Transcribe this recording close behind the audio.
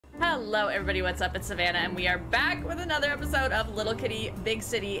Hello everybody, what's up? It's Savannah and we are back with another episode of Little Kitty Big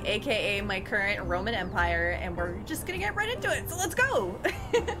City, aka my current Roman Empire, and we're just gonna get right into it, so let's go!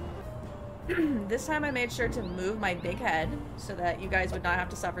 This time I made sure to move my big head so that you guys would not have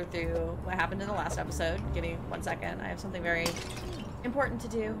to suffer through what happened in the last episode. Give me 1 second, I have something very important to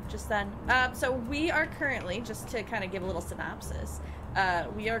do just then. So we are currently, just to kind of give a little synopsis,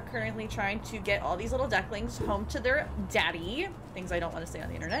 we are currently trying to get all these little ducklings home to their daddy. Things I don't want to say on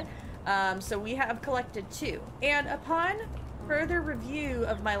the internet. So we have collected 2. And upon further review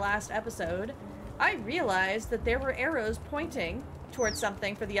of my last episode, I realized that there were arrows pointing towards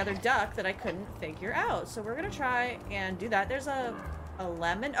something for the other duck that I couldn't figure out. So we're gonna try and do that. There's a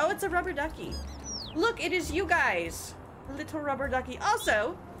lemon. Oh, it's a rubber ducky. Look, it is you guys. Little rubber ducky.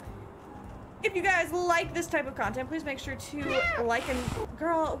 Also, if you guys like this type of content, please make sure to like and...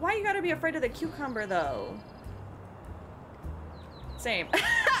 Girl, why you gotta be afraid of the cucumber, though? Same.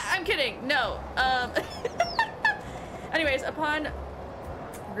 I'm kidding. No. Anyways, upon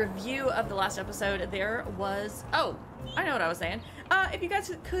review of the last episode, there was... Oh, I know what I was saying. If you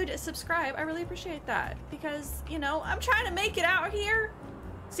guys could subscribe, I really appreciate that. Because, you know, I'm trying to make it out here.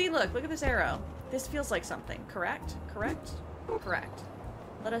 See, look at this arrow. This feels like something, correct? Correct? Correct.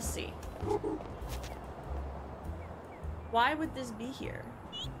 Let us see. Why would this be here?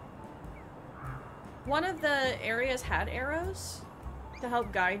 One of the areas had arrows to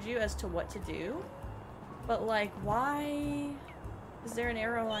help guide you as to what to do. But like, why is there an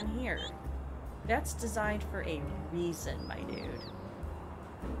arrow on here? That's designed for a reason, my dude.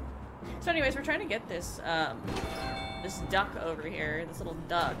 So anyways, we're trying to get this, this duck over here, this little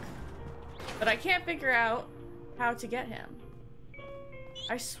duck. But I can't figure out how to get him.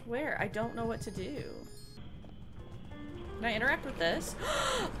 I swear, I don't know what to do. Can I interact with this?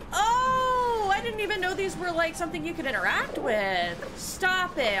 Oh, I didn't even know these were like something you could interact with.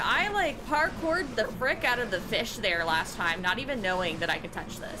 Stop it. I like parkoured the frick out of the fish there last time, not even knowing that I could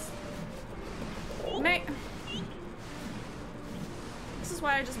touch this. This is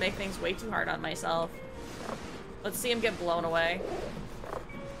why I just make things way too hard on myself. Let's see him get blown away.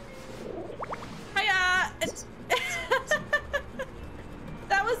 Hiya!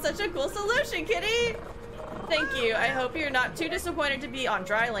 That was such a cool solution, kitty! Thank you. I hope you're not too disappointed to be on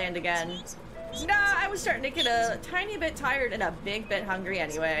dry land again. Nah, I was starting to get a tiny bit tired and a big bit hungry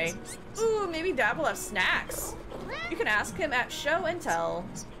anyway. Ooh, maybe Dad will have snacks. You can ask him at Show and Tell.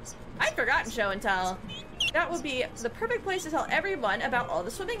 I'd forgotten Show and Tell. That would be the perfect place to tell everyone about all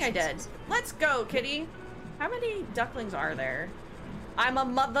the swimming I did. Let's go, kitty. How many ducklings are there? I'm a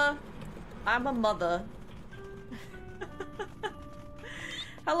mother. I'm a mother.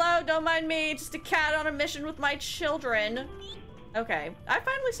 Hello, don't mind me. Just a cat on a mission with my children. Okay, I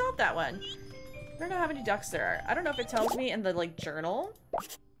finally solved that one. I don't know how many ducks there are. I don't know if it tells me in the, like, journal.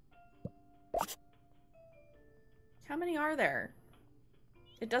 How many are there?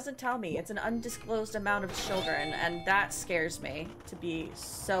 It doesn't tell me. It's an undisclosed amount of children, and that scares me, to be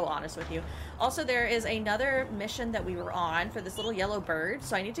so honest with you. Also, there is another mission that we were on for this little yellow bird,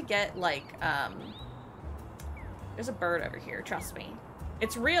 so I need to get, like, there's a bird over here, trust me.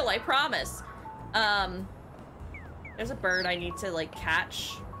 It's real, I promise. There's a bird I need to, like,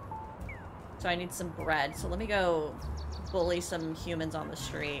 catch. So I need some bread. So let me go bully some humans on the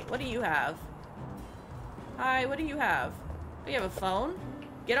street. What do you have? Hi, what do you have? Do you have a phone?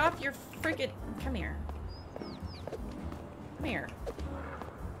 Get off your freaking... Come here. Come here.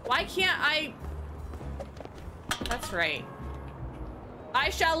 Why can't I... That's right.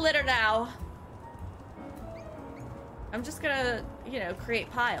 I shall litter now. I'm just gonna, you know,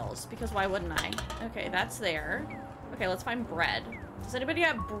 create piles, because why wouldn't I? Okay, that's there. Okay, let's find bread. Does anybody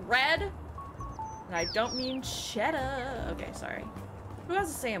have bread? And I don't mean cheddar. Okay, sorry. Who has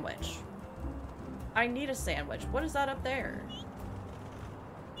a sandwich? I need a sandwich. What is that up there?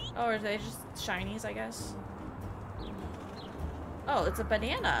 Oh, are they just shinies, I guess? Oh, it's a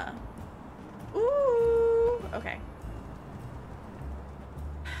banana. Ooh, okay.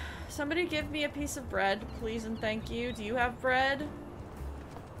 Somebody give me a piece of bread, please and thank you. Do you have bread?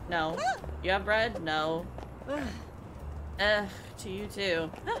 No. You have bread? No. To you too.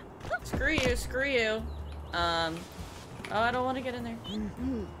 Screw you, screw you. Oh, I don't want to get in there.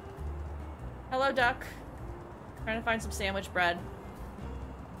 Hello, duck. Trying to find some sandwich bread.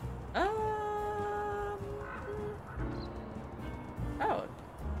 Oh.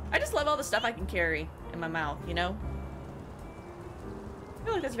 I just love all the stuff I can carry in my mouth, you know? I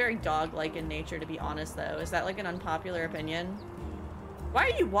feel like that's very dog-like in nature, to be honest, though. Is that, like, an unpopular opinion? Why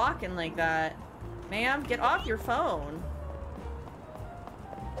are you walking like that? Ma'am, get off your phone.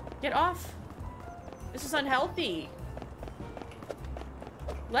 Get off. This is unhealthy.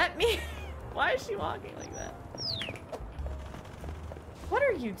 Let me... Why is she walking like that? What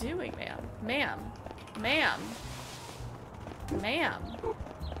are you doing, ma'am? Ma'am. Ma'am. Ma'am.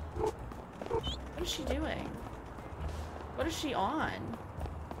 What is she doing? What is she on?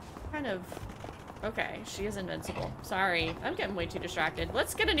 Kind of... Okay, she is invincible. Sorry, I'm getting way too distracted.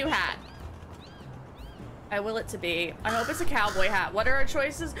 Let's get a new hat. I will it to be. I hope it's a cowboy hat. What are our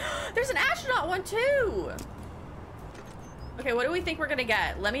choices? There's an astronaut one too! Okay, what do we think we're gonna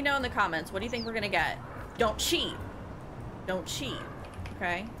get? Let me know in the comments. What do you think we're gonna get? Don't cheat. Don't cheat.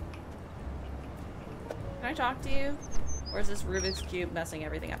 Okay? Can I talk to you? Or is this Rubik's Cube messing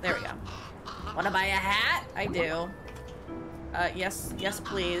everything up? There we go. Wanna buy a hat? I do. Yes, yes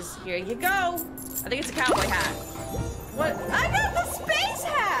please. Here you go! I think it's a cowboy hat. What? I got the space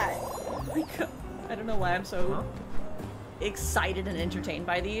hat! Oh my god. I don't know why I'm so excited and entertained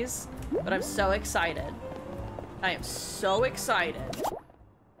by these, but I'm so excited. I am so excited.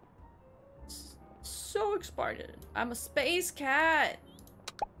 So excited. I'm a space cat.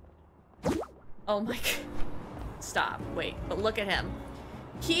 Oh my god. Stop. Wait, but look at him.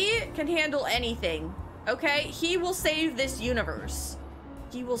 He can handle anything, okay? He will save this universe.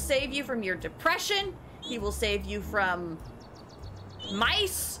 He will save you from your depression. He will save you from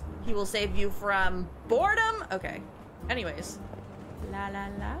mice. He will save you from boredom. Okay. Anyways. La la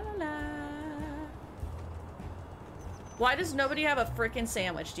la la. Why does nobody have a freaking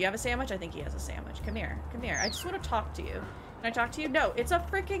sandwich? Do you have a sandwich? I think he has a sandwich. Come here. Come here. I just want to talk to you. Can I talk to you? No, it's a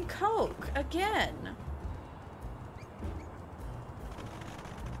freaking Coke. Again.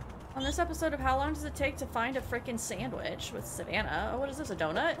 On this episode of How Long Does It Take to Find a Freaking Sandwich with Savannah. Oh, what is this? A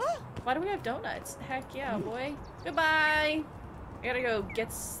donut? Why do we have donuts? Heck yeah, boy. Goodbye. I gotta go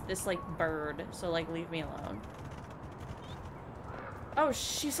get this, like, bird. So, like, leave me alone. Oh,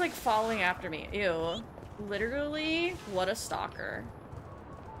 she's, like, following after me. Ew. Literally, what a stalker.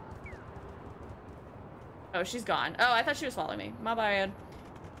 Oh, she's gone. Oh, I thought she was following me. My bad.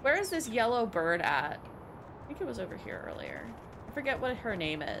 Where is this yellow bird at? I think it was over here earlier. I forget what her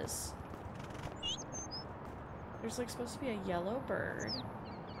name is. There's, like, supposed to be a yellow bird.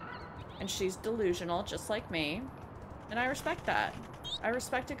 And she's delusional, just like me. And I respect that. I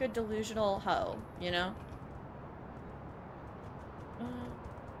respect a good delusional hoe, you know?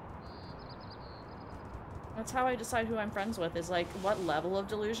 That's how I decide who I'm friends with, is like what level of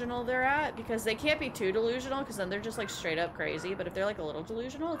delusional they're at, because they can't be too delusional because then they're just like straight up crazy, but if they're like a little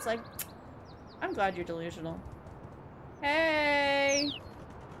delusional, it's like, I'm glad you're delusional. Hey!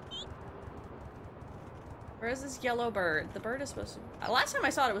 Where is this yellow bird? The bird is supposed to... Last time I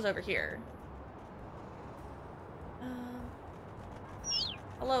saw it, it was over here.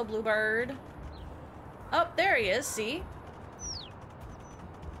 Hello, bluebird. Oh, there he is, see?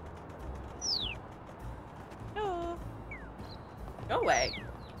 Oh. Go away.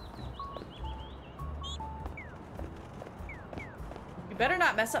 You better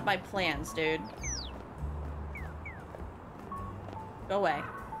not mess up my plans, dude. Go away.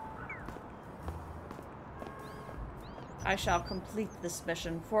 I shall complete this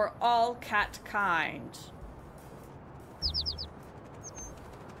mission for all cat kind.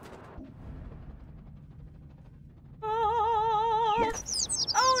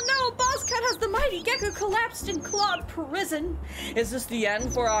 Oh no! Boss Cat has the mighty Gecko collapsed in Clawed prison. Is this the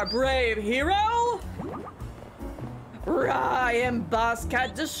end for our brave hero? I am Boss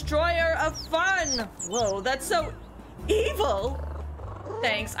Cat, destroyer of fun. Whoa, that's so evil.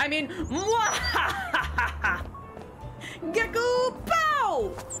 Thanks. I mean, mwahahaha. Gecko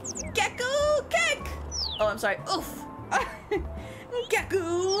pow! Gecko kick! Oh, I'm sorry. Oof.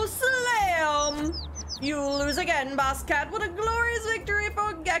 Gecko slam! You lose again, Boss Cat. What a glorious victory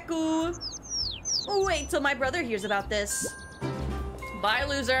for Gecko. Wait till my brother hears about this. Bye,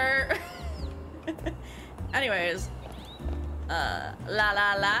 loser. Anyways. La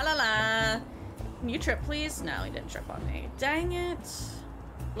la la la la. Can you trip, please? No, he didn't trip on me. Dang it.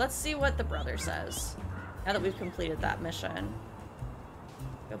 Let's see what the brother says. Now that we've completed that mission.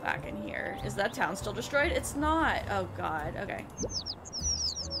 Go back in here. Is that town still destroyed? It's not. Oh, God. Okay.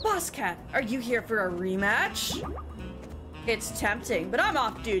 Boss Cat, are you here for a rematch? It's tempting, but I'm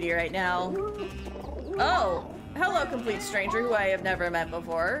off duty right now. Oh, hello, complete stranger who I have never met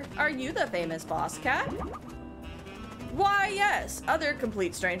before. Are you the famous Boss Cat? Why, yes, other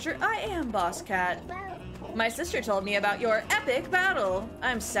complete stranger. I am Boss Cat. My sister told me about your epic battle.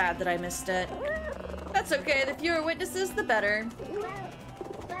 I'm sad that I missed it. That's okay, the fewer witnesses, the better.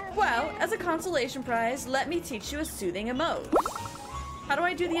 Well, as a consolation prize, let me teach you a soothing emote. How do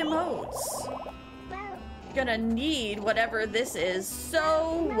I do the emotes? Gonna need whatever this is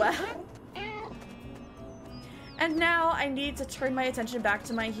so well. And now I need to turn my attention back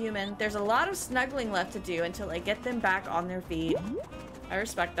to my human. There's a lot of snuggling left to do until I get them back on their feet. I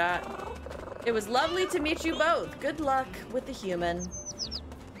respect that. It was lovely to meet you both. Good luck with the human.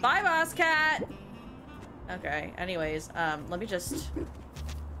 Bye, boss cat! Okay, anyways, let me just...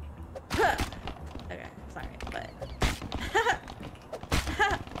 Okay, sorry, but...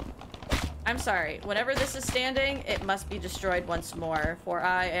 I'm sorry. Whenever this is standing, it must be destroyed once more, for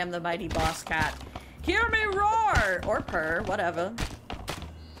I am the mighty boss cat. Hear me roar! Or purr, whatever.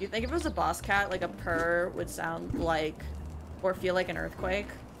 You think if it was a boss cat, like a purr would sound like, or feel like an earthquake?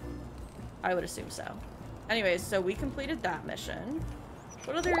 I would assume so. Anyways, so we completed that mission.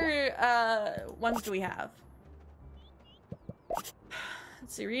 What other, ones do we have? Let's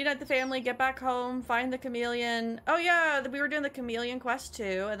see, reunite the family, get back home, find the chameleon. Oh yeah, we were doing the chameleon quest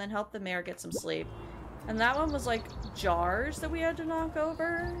too, and then help the mayor get some sleep. And that one was like jars that we had to knock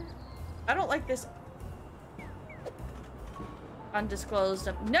over. I don't like this undisclosed.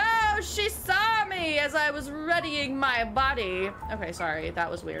 No, she saw me as I was readying my body. Okay, sorry, that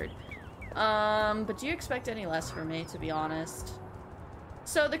was weird. But do you expect any less from me, to be honest?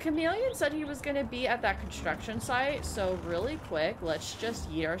 So the chameleon said he was gonna be at that construction site, so really quick, let's just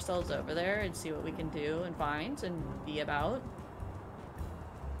yeet ourselves over there and see what we can do and find and be about.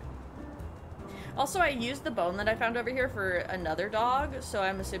 Also, I used the bone that I found over here for another dog, so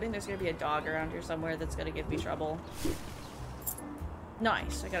I'm assuming there's gonna be a dog around here somewhere that's gonna give me trouble.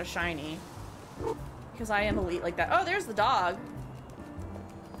 Nice, I got a shiny. Because I am elite like that. Oh, there's the dog.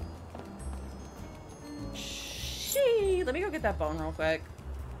 Shee! Let me go get that bone real quick.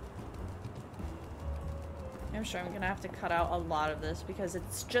 I'm sure I'm gonna have to cut out a lot of this because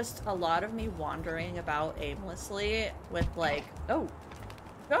it's just a lot of me wandering about aimlessly with like, oh,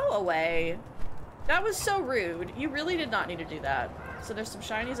 go away. That was so rude. You really did not need to do that. So there's some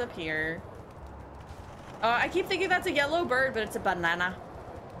shinies up here. I keep thinking that's a yellow bird, but it's a banana.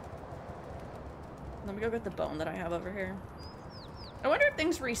 Let me go get the bone that I have over here. I wonder if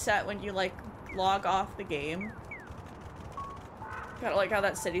things reset when you, like, log off the game. Kinda like how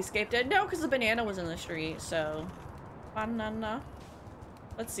that cityscape did. No, because the banana was in the street, so... Banana.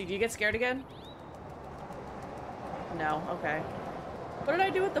 Let's see, do you get scared again? No, okay. What did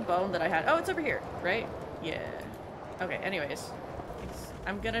I do with the bone that I had? Oh, it's over here, right? Yeah. Okay, anyways.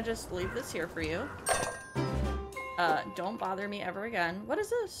 I'm gonna just leave this here for you. Don't bother me ever again. What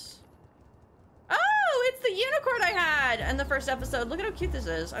is this? Oh, it's the unicorn I had in the first episode. Look at how cute this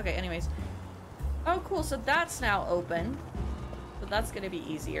is. Okay, anyways. Oh, cool. So that's now open. So that's gonna be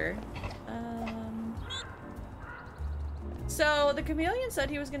easier. So the chameleon said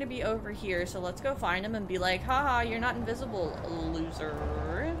he was gonna be over here. So let's go find him and be like, haha, you're not invisible, loser.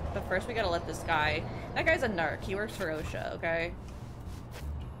 But first we gotta let this guy. That guy's a narc. He works for OSHA, okay?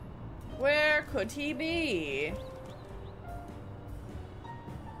 Where could he be?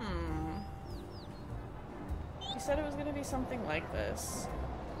 He said it was gonna be something like this.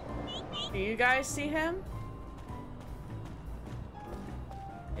 Do you guys see him?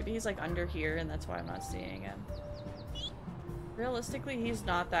 Maybe he's like under here and that's why I'm not seeing him. Realistically, he's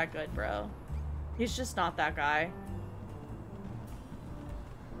not that good, bro. He's just not that guy.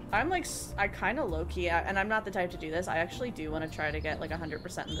 I'm like, I kind of low-key, and I'm not the type to do this. I actually do want to try to get like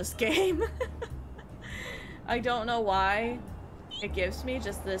 100% in this game. I don't know why. It gives me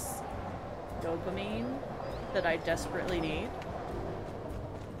just this dopamine that I desperately need.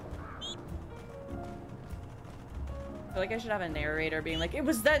 I feel like I should have a narrator being like, it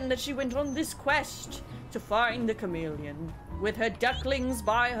was then that she went on this quest to find the chameleon with her ducklings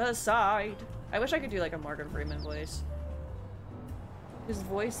by her side. I wish I could do like a Morgan Freeman voice. His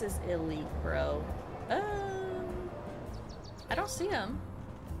voice is elite, bro. I don't see him.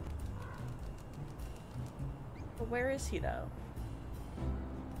 But where is he, though?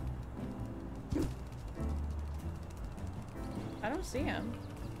 I don't see him.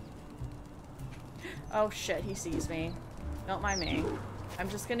 Oh shit, he sees me. Don't mind me. I'm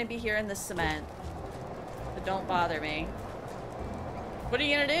just gonna be here in the cement. But don't bother me. What are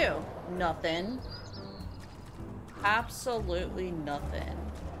you gonna do? Nothing. Absolutely nothing.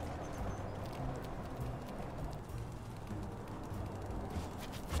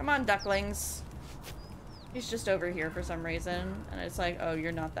 Come on, ducklings. He's just over here for some reason, and it's like, oh,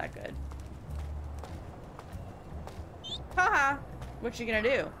 you're not that good. Haha! What you gonna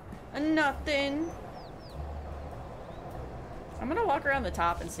do? Nothing. I'm gonna walk around the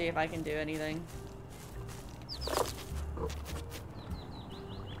top and see if I can do anything.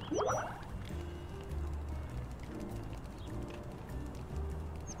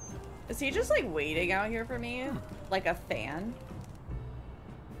 Is he just like waiting out here for me? Like a fan?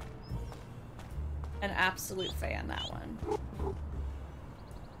 An absolute fan, that one.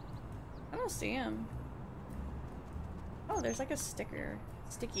 I don't see him. Oh, there's like a sticker.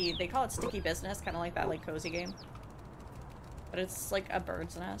 Sticky. They call it sticky business, kind of like that like cozy game. But it's like a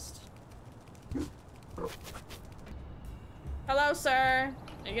bird's nest. Hello, sir.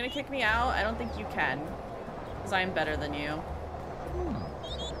 Are you gonna kick me out? I don't think you can. Because I'm better than you.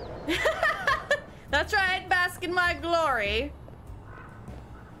 That's right, bask in my glory.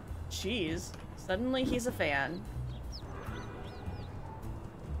 Jeez. Suddenly he's a fan.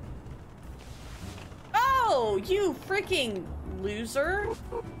 Oh, you freaking loser.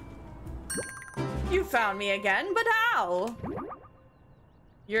 You found me again, but how?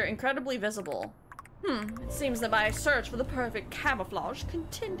 You're incredibly visible. It seems that my search for the perfect camouflage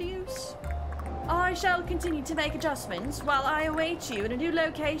continues. I shall continue to make adjustments while I await you in a new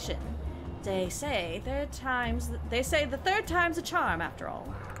location. They say the third time's a charm, after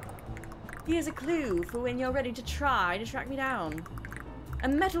all. Here's a clue for when you're ready to try to track me down. A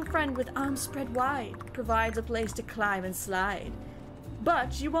metal friend with arms spread wide provides a place to climb and slide.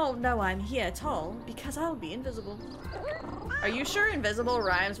 But you won't know I'm here at all because I'll be invisible. Are you sure invisible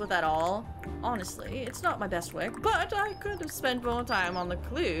rhymes with at all? Honestly, it's not my best work, but I could have spent more time on the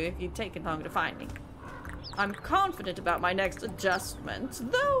clue if you'd taken longer to find me. I'm confident about my next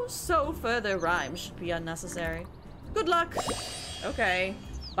adjustment, though so further rhymes should be unnecessary. Good luck. Okay.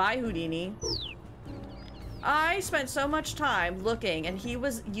 Bye, Houdini. I spent so much time looking and he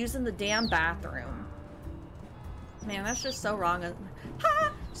was using the damn bathroom. Man, that's just so wrong.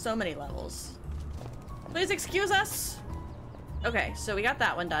 Ha! So many levels. Please excuse us. Okay, so we got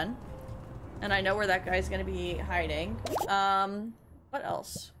that one done. And I know where that guy's gonna be hiding. What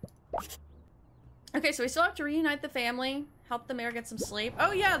else? Okay, so we still have to reunite the family, help the mayor get some sleep.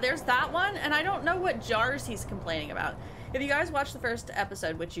 Oh yeah, there's that one, and I don't know what jars he's complaining about. If you guys watched the first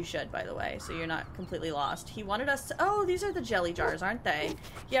episode, which you should, by the way, so you're not completely lost, he wanted us to— oh, these are the jelly jars, aren't they?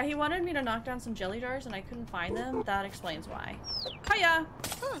 Yeah, he wanted me to knock down some jelly jars, and I couldn't find them. That explains why. Hiya!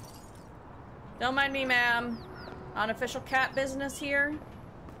 Don't mind me, ma'am. Unofficial cat business here.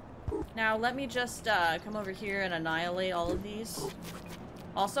 Now, let me just come over here and annihilate all of these.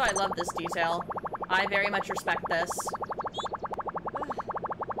 Also, I love this detail. I very much respect this.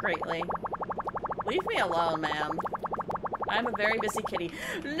 Greatly. Leave me alone, ma'am. I'm a very busy kitty.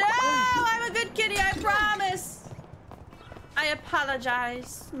 No! I'm a good kitty, I promise! I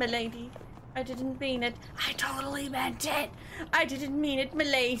apologize, milady. I didn't mean it. I totally meant it! I didn't mean it,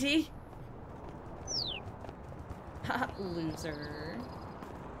 milady. Loser.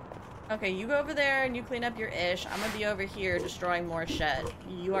 Okay, you go over there and you clean up your ish. I'm gonna be over here destroying more shit.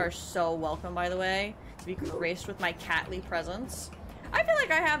 You are so welcome, by the way, to be graced with my catly presence. I feel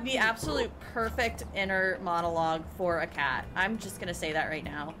like I have the absolute perfect inner monologue for a cat. I'm just gonna say that right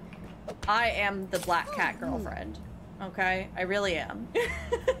now. I am the black cat girlfriend. Okay? I really am.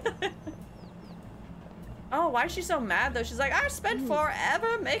 Oh, why is she so mad though? She's like, I spent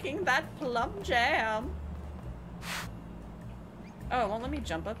forever making that plum jam. Oh, won't let me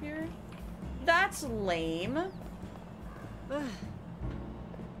jump up here? That's lame.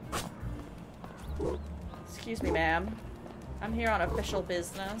 Excuse me, ma'am. I'm here on official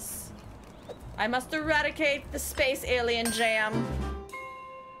business. I must eradicate the space alien jam.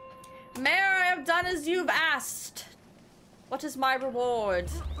 Mayor, I have done as you've asked. What is my reward?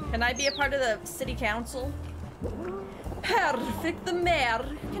 Can I be a part of the city council? Perfect. The mayor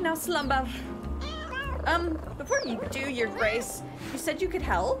can now slumber. Before you do, your grace, you said you could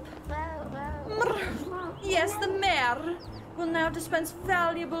help? Yes, the mayor will now dispense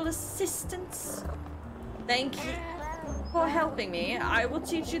valuable assistance. Thank you for helping me. I will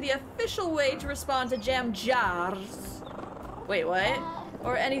teach you the official way to respond to jam jars. Wait, what?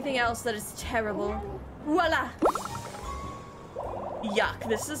 Or anything else that is terrible. Voila! Yuck.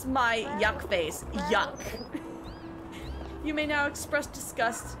 This is my yuck face. Yuck. You may now express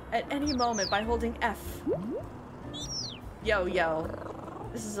disgust at any moment by holding F. Yo, yo.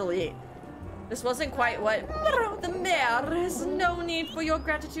 This is elite. This wasn't quite what— the mayor has no need for your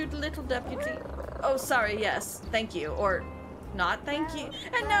gratitude, little deputy. Oh, sorry, yes. Thank you. Or not thank you.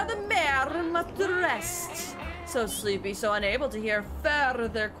 And now the mayor must rest. So sleepy, so unable to hear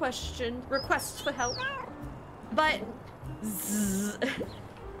further requests for help. But zzz.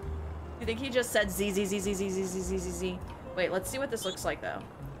 You think he just said z z z z z z z z z z? Wait, let's see what this looks like though.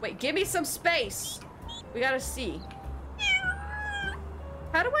 Wait, give me some space. We gotta see.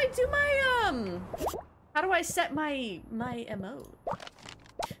 How do I do my how do I set my emote?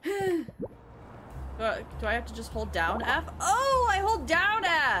 Do I have to just hold down F? Oh, I hold down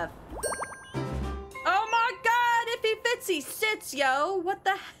F. Oh my god, if he fits, he sits, yo. What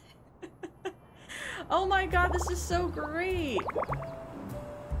the Oh my god, this is so great.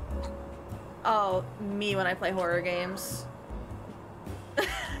 Oh, me when I play horror games.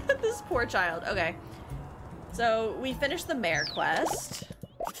 This poor child. Okay. So, we finished the mayor quest.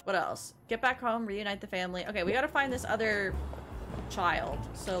 What else? Get back home, reunite the family. Okay, we gotta find this other child.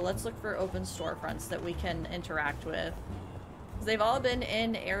 So, let's look for open storefronts that we can interact with. They've all been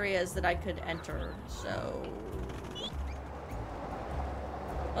in areas that I could enter, so...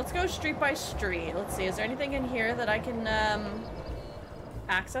 Let's go street by street. Let's see, is there anything in here that I can,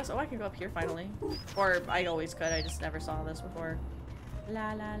 access? Oh, I can go up here finally. Or I always could, I just never saw this before.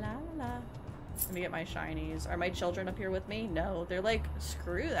 La la la la. Let me get my shinies. Are my children up here with me? No, they're like,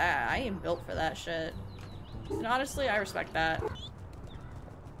 screw that. I ain't built for that shit. And honestly, I respect that.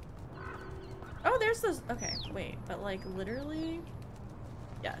 Oh, there's this. Okay, wait, but like literally,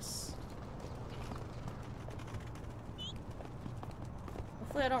 yes.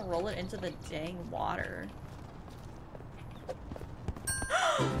 Hopefully I don't roll it into the dang water.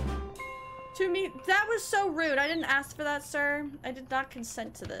 To me, that was so rude. I didn't ask for that, sir. I did not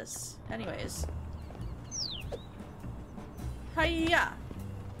consent to this. Anyways. Hiya.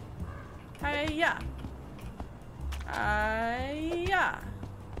 Hiya. Hiya.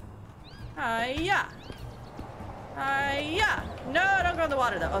 Hiya. Hiya. No, don't go in the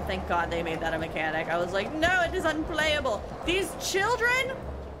water though. Oh, thank God they made that a mechanic. I was like, no, it is unplayable. These children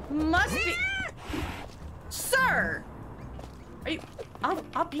must be... Sir! Are you...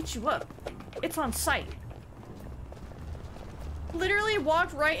 I'll beat you up. It's on sight. Literally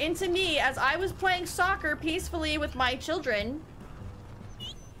walked right into me as I was playing soccer peacefully with my children.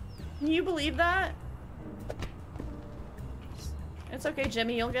 Can you believe that? It's okay,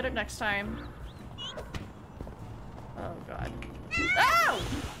 Jimmy. You'll get it next time. Oh, God. Oh!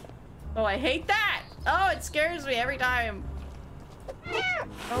 Oh, I hate that! Oh, it scares me every time.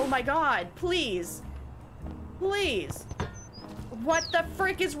 Oh, my God. Please. Please. What the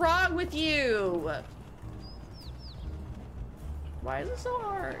frick is wrong with you? Why is it so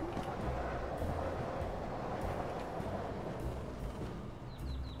hard?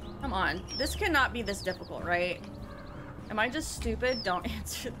 Come on. This cannot be this difficult, right? Am I just stupid? Don't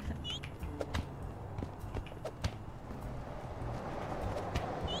answer that.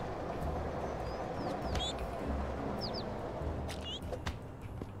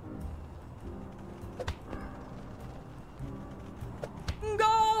 Goal!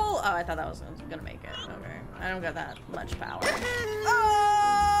 Oh, I thought that was gonna make it. Okay. I don't got that much power.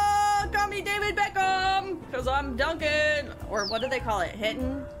 Oh! Call me David Beckham! Because I'm dunking! Or what do they call it?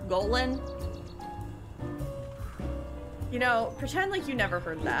 Hitting? Goalin'? You know, pretend like you never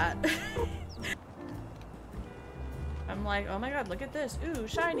heard that. I'm like, oh my God, look at this. Ooh,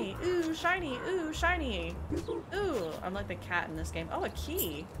 shiny. Ooh, shiny. Ooh, shiny. Ooh, I'm like the cat in this game. Oh, a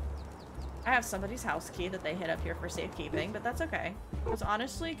key. I have somebody's house key that they hid up here for safekeeping, but that's okay. Because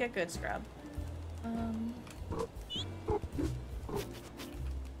honestly, get good, scrub.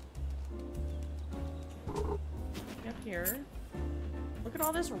 Up here. Look at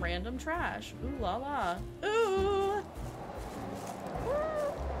all this random trash. Ooh la la. Ooh!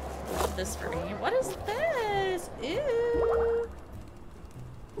 Love this for me. What is this? Ew!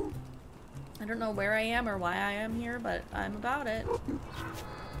 I don't know where I am or why I am here, but I'm about it.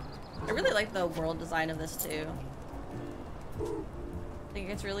 I really like the world design of this too. I think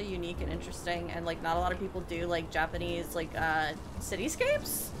it's really unique and interesting, and like not a lot of people do like Japanese like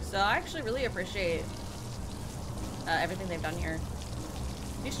cityscapes, so I actually really appreciate everything they've done here.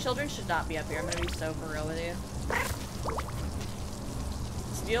 These children should not be up here. I'm gonna be so for real with you.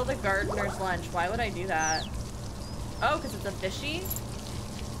 Steal the gardener's lunch. Why would I do that? Oh, because it's a fishy?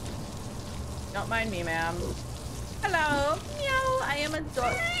 Don't mind me, ma'am. Hello. Meow. I am a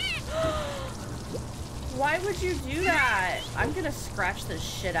dog. Why would you do that? I'm gonna scratch the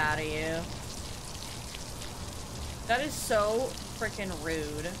shit out of you. That is so freaking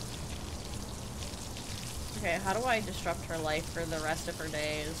rude. Okay, how do I disrupt her life for the rest of her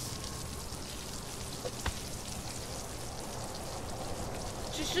days?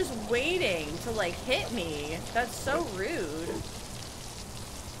 She's just waiting to like hit me. That's so rude.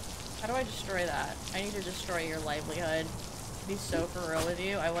 How do I destroy that? I need to destroy your livelihood. To be so for real with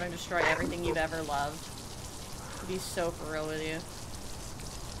you, I want to destroy everything you've ever loved. To be so for real with you.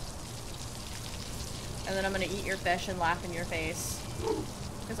 And then I'm gonna eat your fish and laugh in your face.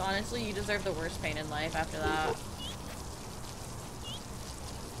 Because honestly, you deserve the worst pain in life after that.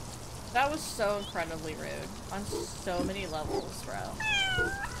 That was so incredibly rude. On so many levels, bro.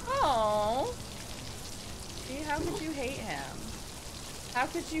 Oh. See, how could you hate him? How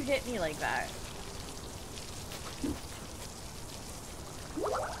could you hit me like that?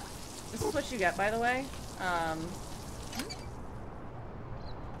 This is what you get, by the way.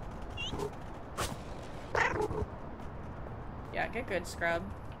 Yeah, get good, scrub.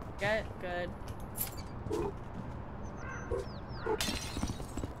 Get good.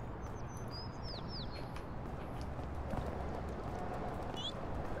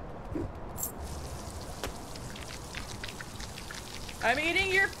 I'm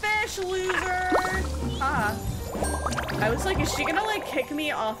eating your fish, loser! Haha. I was like, is she gonna like kick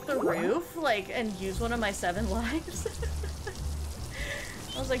me off the roof? Like, and use one of my 7 lives?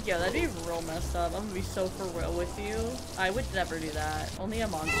 I was like, yo, that'd be real messed up. I'm gonna be so for real with you. I would never do that. Only a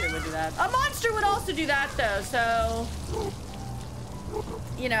monster would do that. A monster would also do that though, so...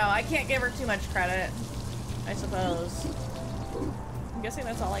 You know, I can't give her too much credit, I suppose. I'm guessing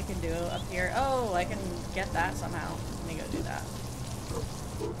that's all I can do up here. Oh, I can get that somehow. Let me go do that.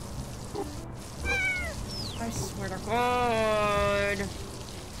 I swear to God.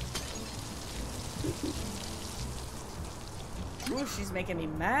 Ooh, she's making me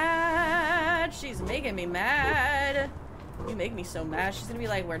mad. She's making me mad. You make me so mad. She's gonna be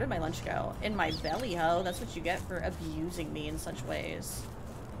like, where did my lunch go? In my belly, ho. That's what you get for abusing me in such ways.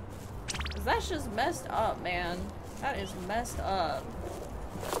 'Cause that's just messed up, man. That is messed up.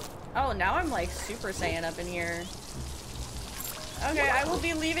 Oh, now I'm like Super Saiyan up in here. Okay, I will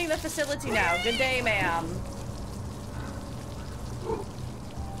be leaving the facility now. Good day, ma'am.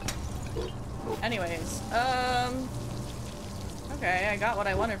 Anyways, okay, I got what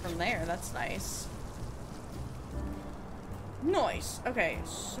I wanted from there. That's nice. Nice. Okay,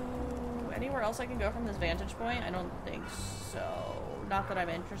 so anywhere else I can go from this vantage point? I don't think so. Not that I'm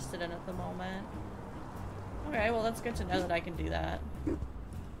interested in at the moment. Okay, well that's good to know that I can do that.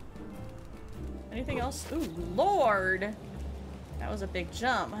 Anything else? Ooh, Lord! That was a big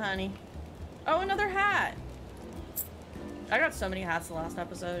jump, honey. Oh, another hat! I got so many hats the last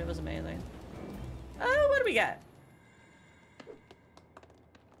episode, it was amazing. Oh, what did we get?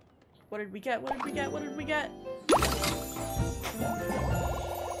 What did we get? What did we get? What did we get?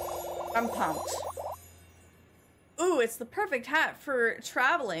 I'm pumped. Ooh, it's the perfect hat for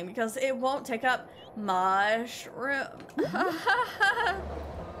traveling because it won't take up mushroom.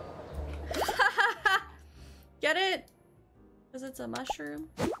 Get it? Because it's a mushroom.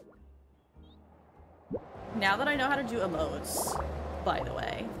 Now that I know how to do emotes, by the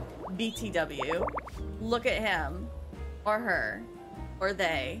way, BTW, look at him, or her, or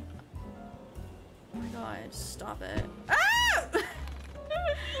they. Oh my god, stop it. Ah!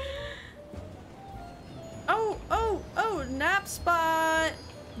 Oh, nap spot.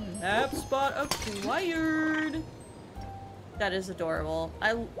 Nap spot acquired. That is adorable.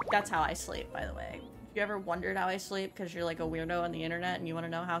 That's how I sleep, by the way. If you ever wondered how I sleep because you're like a weirdo on the internet and you want to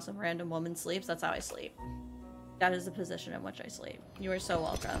know how some random woman sleeps, that's how I sleep. That is the position in which I sleep. You are so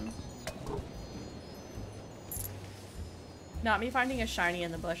welcome. Not me finding a shiny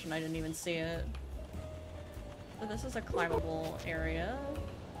in the bush and I didn't even see it. So this is a climbable area.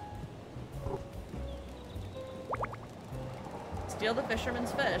 Steal the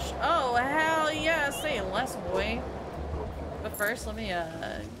fisherman's fish. Oh, hell yeah, say less, boy. But first, let me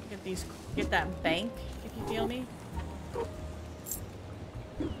get that bank, if you feel me.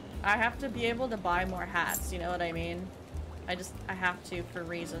 I have to be able to buy more hats, you know what I mean? I have to for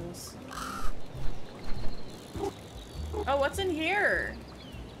reasons. Oh, what's in here?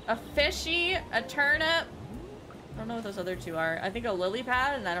 A fishy, a turnip. I don't know what those other two are. I think a lily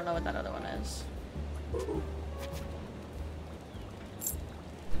pad, and I don't know what that other one is.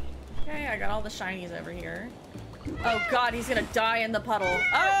 Okay, I got all the shinies over here. Oh god, he's gonna die in the puddle.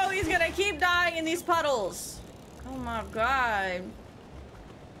 Oh, he's gonna keep dying in these puddles. Oh my god.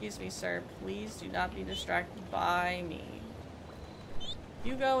 Excuse me, sir. Please do not be distracted by me.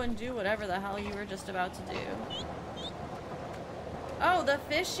 You go and do whatever the hell you were just about to do. Oh, the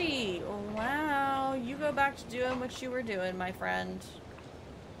fishy. Wow. You go back to doing what you were doing, my friend.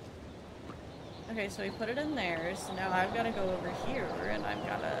 Okay, so we put it in there. So now I've got to go over here and I've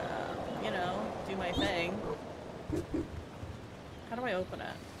got to, you know, do my thing. How do I open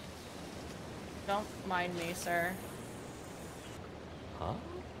it? Don't mind me, sir. Huh?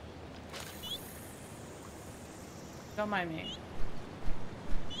 Don't mind me.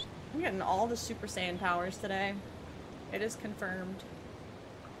 I'm getting all the Super Saiyan powers today. It is confirmed.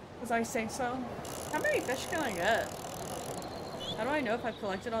 As I say so. How many fish can I get? How do I know if I've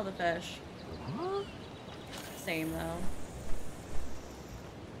collected all the fish? Huh? Same though.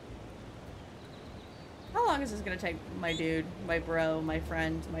 How long is this gonna take my dude, my bro, my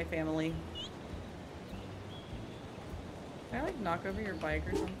friend, my family? Can I like knock over your bike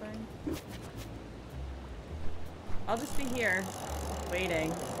or something? I'll just be here,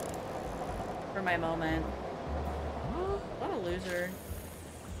 waiting. for my moment. What a loser.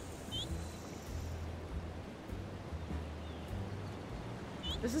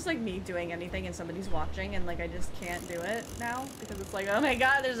 This is like me doing anything and somebody's watching and like I just can't do it now because it's like, oh my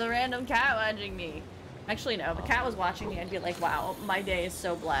god, there's a random cat watching me. Actually, no, if a cat was watching me, I'd be like, wow, my day is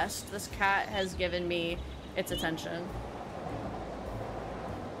so blessed. This cat has given me its attention.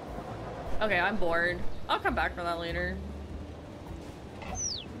 Okay, I'm bored. I'll come back for that later.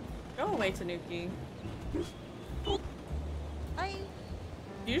 Go away, Tanuki.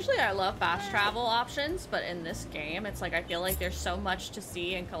 Usually I love fast travel options, but in this game, it's like I feel like there's so much to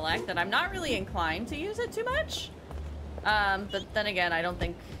see and collect that I'm not really inclined to use it too much. But then again, I don't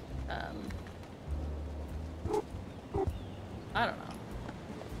think, I don't know.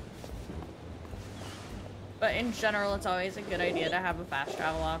 But in general, it's always a good idea to have a fast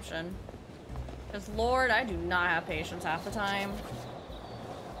travel option. Because Lord, I do not have patience half the time.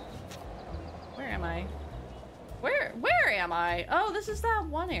 Where am I? Where am I? Oh, this is that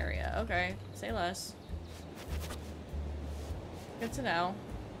one area. Okay, say less. Good to know.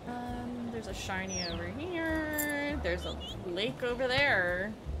 There's a shiny over here. There's a lake over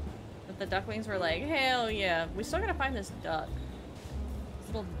there. But the ducklings were like, hell yeah. We still gotta find this duck. This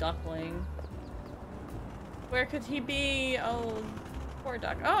little duckling. Where could he be? Oh, poor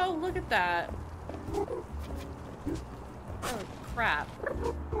duck. Oh, look at that. Oh, crap.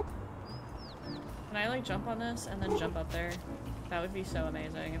 Can I like jump on this and then jump up there? That would be so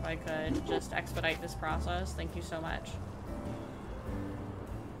amazing if I could just expedite this process. Thank you so much.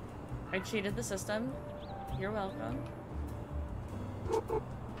 I cheated the system. You're welcome.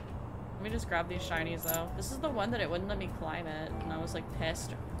 Let me just grab these shinies though. This is the one that it wouldn't let me climb it and I was like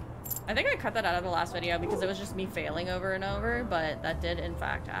pissed. I think I cut that out of the last video because it was just me failing over and over, but that did in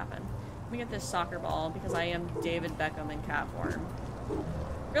fact happen. Let me get this soccer ball because I am David Beckham in cat form.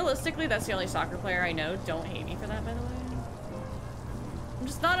 Realistically, that's the only soccer player I know. Don't hate me for that, by the way. I'm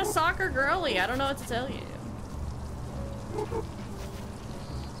just not a soccer girly. I don't know what to tell you.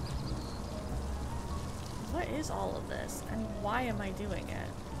 What is all of this? And why am I doing it?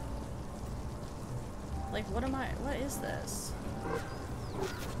 Like, what is this?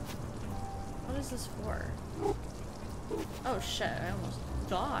 What is this for? Oh shit, I almost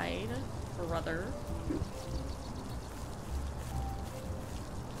died, brother.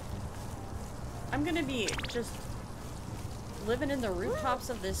 I'm gonna be just living in the rooftops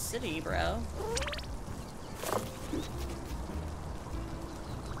of this city, bro.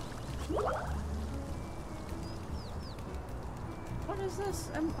 What is this?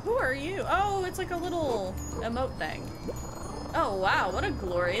 Who are you? Oh, it's like a little emote thing. Oh wow, what a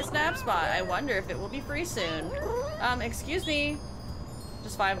glorious nap spot. I wonder if it will be free soon. Excuse me.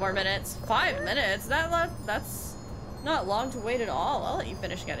 Just 5 more minutes. 5 minutes? That's not long to wait at all. I'll let you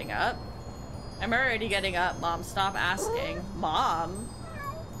finish getting up. I'm already getting up, Mom. Stop asking. Mom?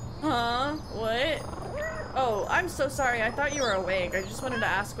 Huh? What? Oh, I'm so sorry. I thought you were awake. I just wanted to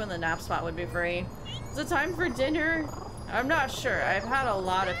ask when the nap spot would be free. Is it time for dinner? I'm not sure. I've had a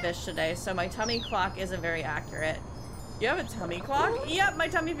lot of fish today, so my tummy clock isn't very accurate. You have a tummy clock? Yep, my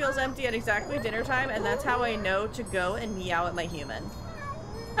tummy feels empty at exactly dinner time, and that's how I know to go and meow at my human.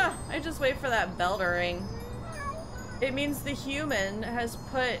 Huh, I just wait for that bell to ring. It means the human has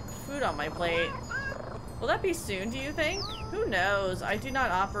put food on my plate. Will that be soon, do you think? Who knows? I do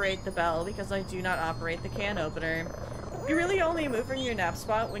not operate the bell because I do not operate the can opener. You really only move from your nap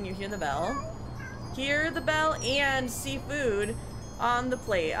spot when you hear the bell? Hear the bell and see food on the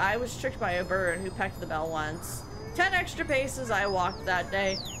plate. I was tricked by a bird who pecked the bell once. 10 extra paces I walked that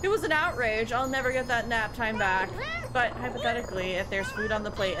day. It was an outrage. I'll never get that nap time back. But hypothetically, if there's food on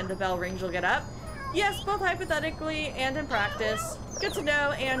the plate and the bell rings, you'll get up. Yes, both hypothetically and in practice. Good to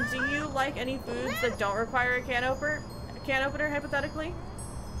know. And do you like any foods that don't require a can opener hypothetically?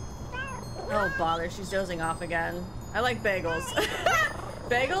 Oh, bother. She's dozing off again. I like bagels.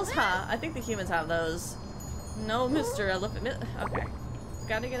 Bagels? Huh. I think the humans have those. No, Mr. Elephant. Okay.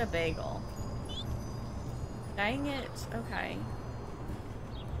 Gotta get a bagel. Dang it. Okay.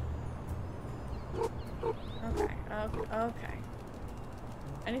 Okay.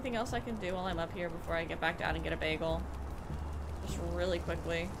 Anything else I can do while I'm up here before I get back down and get a bagel? Just really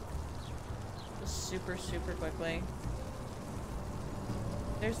quickly. Just super, super quickly.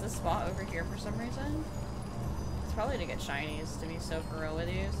 There's this spot over here for some reason. It's probably to get shinies, to be so for real with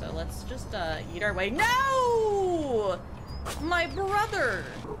you. So let's just eat our way. No! My brother!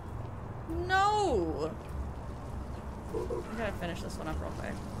 No! I gotta finish this one up real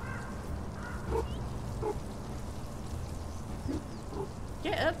quick.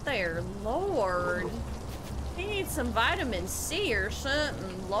 Get up there, Lord. He needs some vitamin C or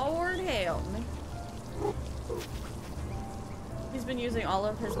something. Lord help me. He's been using all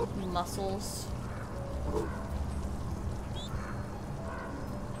of his muscles.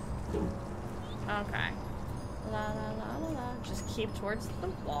 Okay. La la la la la. Just keep towards the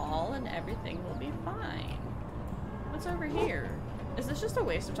wall and everything will be fine. What's over here? Is this just a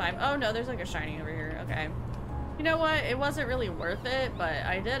waste of time? Oh no, there's like a shiny over here. Okay. You know what? It wasn't really worth it, but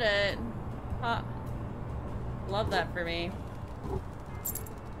I did it. Love that for me. Okay,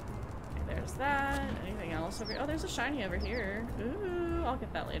 there's that. Anything else over here? Oh, there's a shiny over here. Ooh, I'll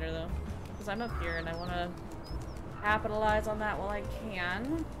get that later though. Because I'm up here and I want to capitalize on that while I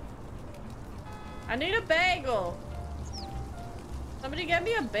can. I need a bagel. Somebody get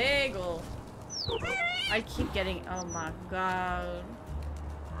me a bagel. I keep getting, oh my god.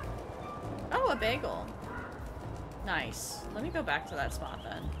 Oh, a bagel. Nice. Let me go back to that spot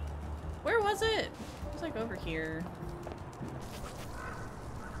then. Where was it? It was like over here.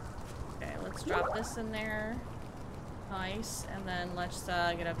 Okay, let's drop this in there. Nice. And then let's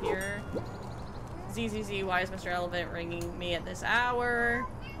get up here. ZZZ, why is Mr. Elephant ringing me at this hour?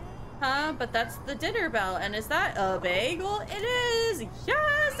 Huh? But that's the dinner bell. And is that a bagel? It is!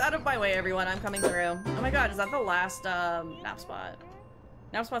 Yes! Out of my way, everyone. I'm coming through. Oh my god, is that the last nap spot?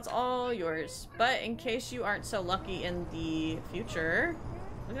 Nap spot's all yours. But in case you aren't so lucky in the future...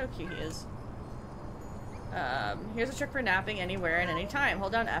 Look at how cute he is. Here's a trick for napping anywhere and anytime.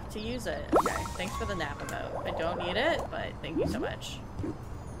 Hold down F to use it. Okay, thanks for the nap emote. I don't need it, but thank you so much.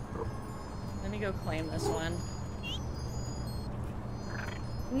 Let me go claim this one.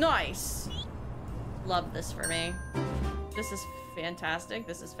 Nice! Love this for me. This is fantastic.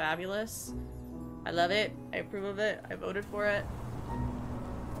 This is fabulous. I love it. I approve of it. I voted for it.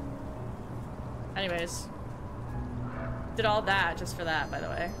 Anyways. Did all that just for that, by the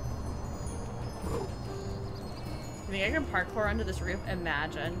way. You think I can parkour under this roof?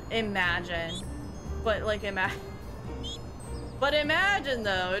 Imagine. Imagine. But, like, But imagine,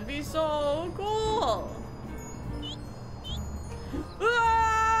 though. It'd be so cool.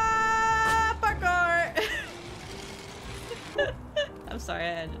 Ah, parkour! I'm sorry,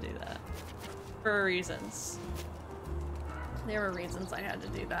 I had to do that. For reasons. There were reasons I had to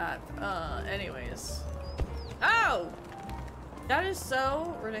do that. Anyways. Oh! That is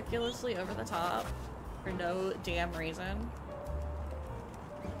so ridiculously over the top. For no damn reason.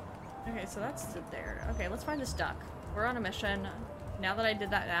 Okay, so that's there. Okay, let's find this duck. We're on a mission. Now that I did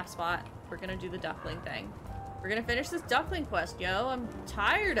that nap spot, we're gonna do the duckling thing. We're gonna finish this duckling quest, yo. I'm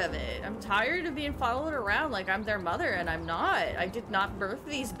tired of it. I'm tired of being followed around like I'm their mother, and I'm not. I did not birth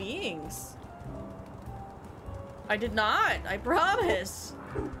these beings. I did not. I promise.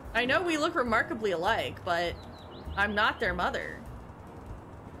 I know we look remarkably alike, but I'm not their mother.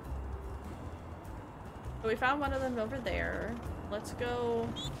 So we found one of them over there. Let's go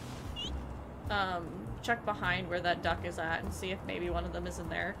check behind where that duck is at and see if maybe one of them is in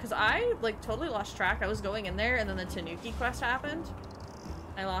there. Because I, like, totally lost track. I was going in there and then the Tanuki quest happened.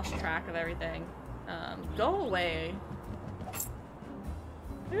 I lost track of everything. Go away.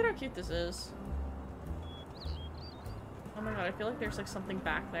 Look at how cute this is. Oh my god, I feel like there's, like, something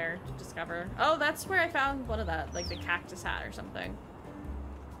back there to discover. Oh, that's where I found one of that, like, the cactus hat or something.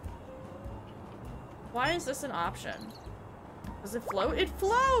 Why is this an option? Does it float? It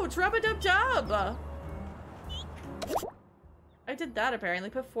floats! Rub-a-dub-dub! I did that apparently.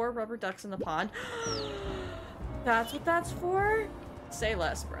 Put 4 rubber ducks in the pond. That's what that's for? Say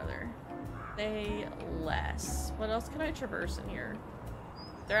less, brother. Say less. What else can I traverse in here?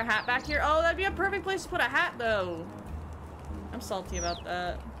 Is there a hat back here? Oh, that'd be a perfect place to put a hat, though. I'm salty about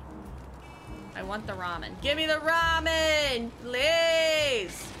that. I want the ramen. Give me the ramen!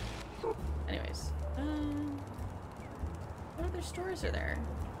 Please! Anyways. What other stores are there?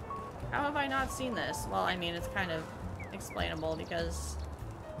 How have I not seen this? Well, I mean, it's kind of explainable because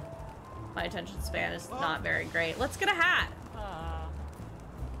my attention span is not very great. Let's get a hat!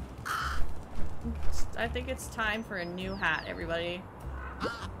 I think it's time for a new hat, everybody.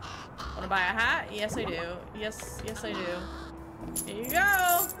 Wanna buy a hat? Yes, I do. Yes, I do. Here you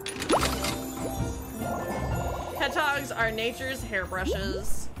go! Hedgehogs are nature's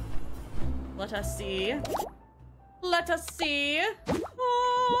hairbrushes. Let us see. Let us see.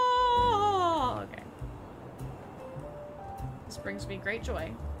 Oh, okay. This brings me great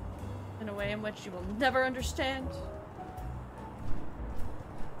joy in a way in which you will never understand.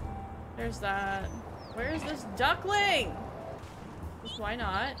 There's that. Where is this duckling? Just why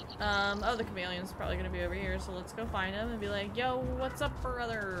not? Oh, the chameleon's probably gonna be over here, so let's go find him and be like, yo, what's up,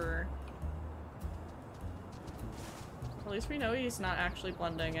 brother? At least we know he's not actually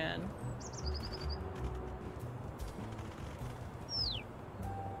blending in.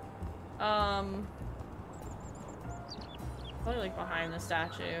 Probably like behind the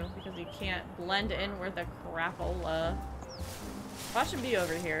statue because you can't blend in with the crapola. Watch him be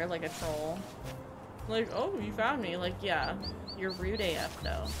over here like a troll. Like, oh, you found me. Like, yeah, you're rude AF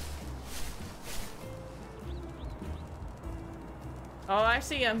though. Oh, I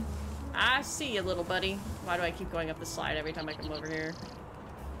see him. I see you, little buddy. Why do I keep going up the slide every time I come over here?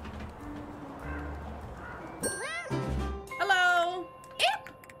 Hello! Eep!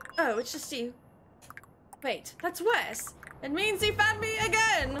 Oh, it's just you. Wait, that's Wes. It means he found me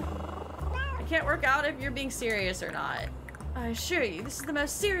again! I can't work out if you're being serious or not. I assure you, this is the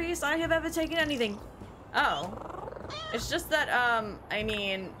most serious I have ever taken anything. Oh. It's just that, I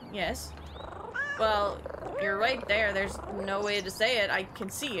mean, yes. Well, you're right there. There's no way to say it. I can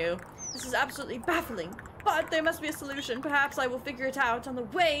see you. This is absolutely baffling. But there must be a solution. Perhaps I will figure it out on the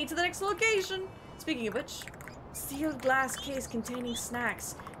way to the next location. Speaking of which, sealed glass case containing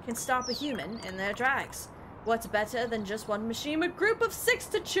snacks can stop a human in their tracks. What's better than just one machine, a group of 6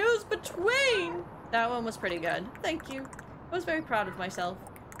 to choose between? That one was pretty good. Thank you. I was very proud of myself.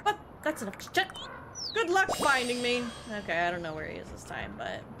 But that's enough chit. Good luck finding me. Okay, I don't know where he is this time,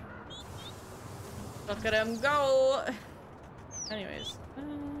 but look at him go. Anyways,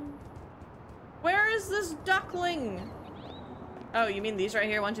 where is this duckling? Oh, you mean these right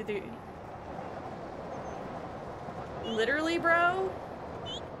here? 1, 2, 3. Literally, bro?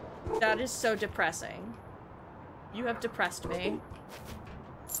 That is so depressing. You have depressed me.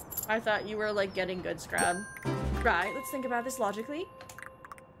 I thought you were like getting good, Scrub. Right, let's think about this logically.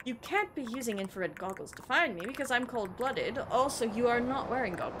 You can't be using infrared goggles to find me because I'm cold-blooded. Also, you are not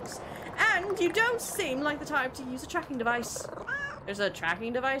wearing goggles. And you don't seem like the type to use a tracking device. There's a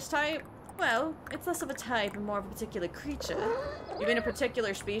tracking device type? Well, it's less of a type and more of a particular creature. You mean a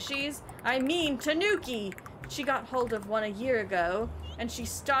particular species? I mean Tanuki! She got hold of one a year ago, and she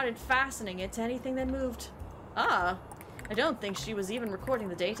started fastening it to anything that moved. Ah, I don't think she was even recording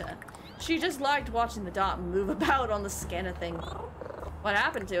the data. She just liked watching the dot move about on the scanner thing. What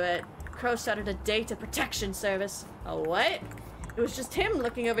happened to it? Crow started a data protection service. A what? It was just him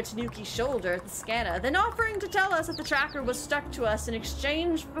looking over Tanuki's shoulder at the scanner, then offering to tell us that the tracker was stuck to us in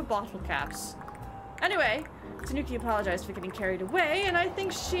exchange for bottle caps. Anyway, Tanuki apologized for getting carried away, and I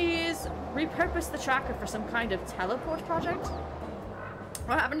think she's repurposed the tracker for some kind of teleport project.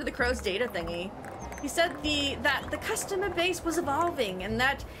 What happened to the Crow's data thingy? He said that the customer base was evolving and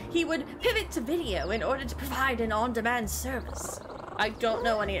that he would pivot to video in order to provide an on-demand service. I don't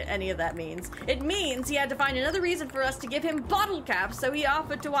know what any of that means. It means he had to find another reason for us to give him bottle caps, so he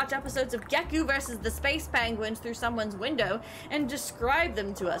offered to watch episodes of Geku versus the Space Penguins through someone's window and describe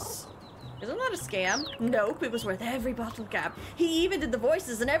them to us. Isn't that a scam? Nope, it was worth every bottle cap. He even did the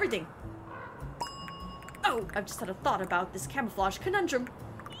voices and everything. Oh, I've just had a thought about this camouflage conundrum.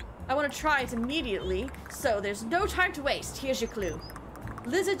 I want to try it immediately, so there's no time to waste. Here's your clue.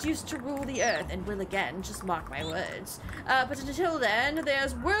 Lizards used to rule the earth and will again, just mark my words. But until then,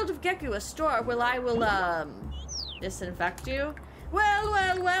 there's World of Geku, a store where I will, disinfect you.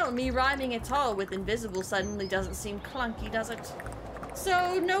 Well, me rhyming at all with invisible suddenly doesn't seem clunky, does it?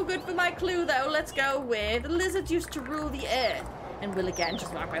 So, no good for my clue, though. Let's go with lizards used to rule the earth and will again,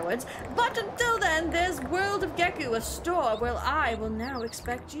 just mark my words. But until then, there's World of Geku, a store where I will now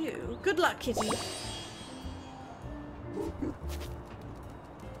expect you. Good luck, kitty.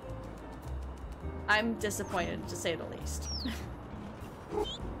 I'm disappointed, to say the least.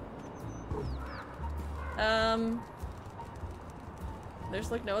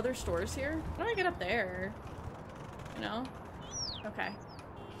 There's like no other stores here? How do I get up there? You know? Okay.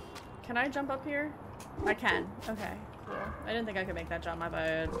 Can I jump up here? I can. Okay, cool. I didn't think I could make that jump, my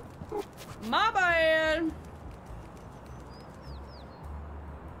bad. My bad!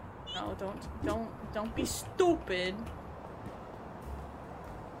 No, don't be stupid.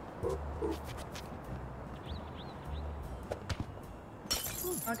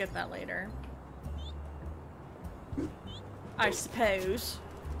 I'll get that later. I suppose.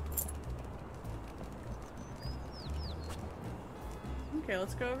 Okay,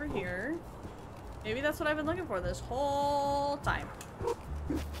 let's go over here. Maybe that's what I've been looking for this whole time.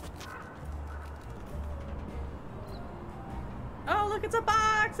 Oh, look, it's a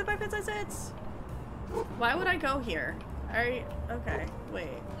box! If I fits, I sits! Why would I go here? Okay, wait.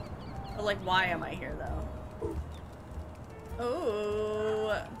 But, like, why am I here, though?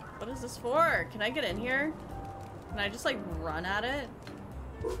 Oh, what is this for? Can I get in here? Can I just, like, run at it?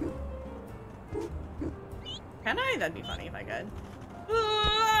 Can I? That'd be funny if I could.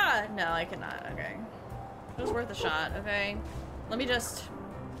 Ah! No, I cannot. Okay. It was worth a shot, okay? Let me just...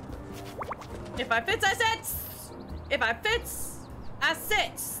 If I fits, I sits! If I fits,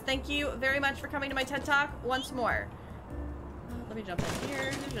 Assets! Thank you very much for coming to my TED Talk once more. Let me jump in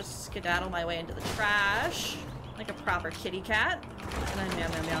here. Just skedaddle my way into the trash. Like a proper kitty cat. And then meow,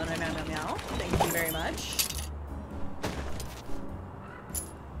 meow, meow, meow, meow, meow, meow. Thank you very much.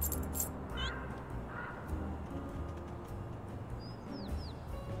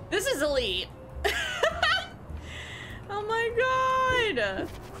 This is elite. Oh my god!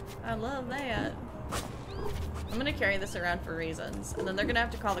 I love that. I'm gonna carry this around for reasons, and then they're gonna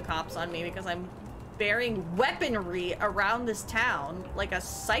have to call the cops on me because I'm bearing weaponry around this town like a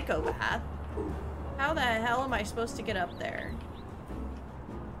psychopath. How the hell am I supposed to get up there?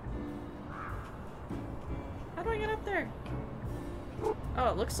 How do I get up there? Oh,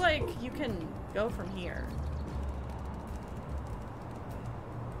 it looks like you can go from here.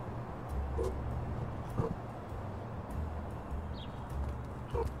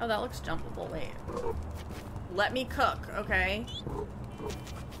 Oh, that looks jumpable. Wait. Let me cook, okay?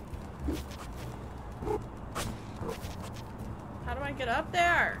 How do I get up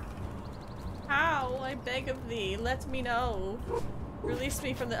there? How? I beg of thee. Let me know. Release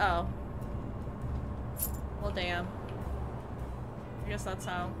me from the- oh. Well, damn. I guess that's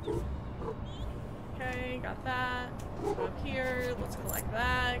how. Okay, got that. Go up here. Let's collect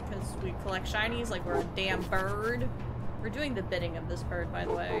that, because we collect shinies like we're a damn bird. We're doing the bidding of this bird, by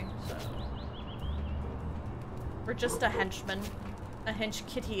the way, so... We're just a henchman. A hench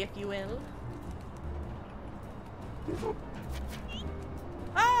kitty, if you will.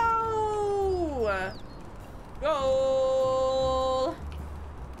 Oh! Goal!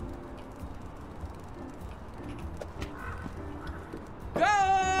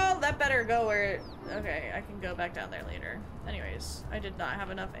 Goal! That better go where it... Okay, I can go back down there later. Anyways, I did not have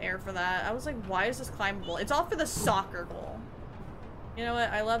enough air for that. I was like, why is this climbable? It's all for the soccer goal. You know what?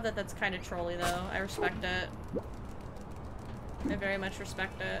 I love that that's kind of trolly, though. I respect it. I very much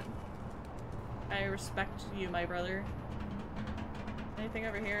respect it. I respect you, my brother. Anything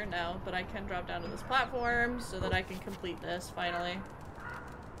over here? No, but I can drop down to this platform so that I can complete this, finally.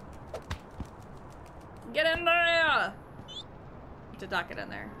 Get in there! Did not get in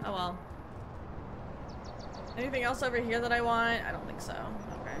there. Oh well. Anything else over here that I want? I don't think so.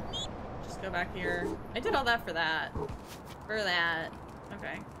 Okay. Just go back here. I did all that for that. For that.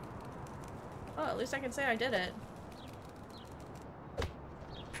 Okay. Oh, at least I can say I did it.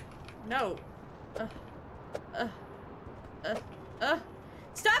 No.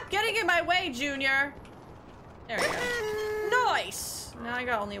 Stop getting in my way, Junior! There we go. Nice! Now I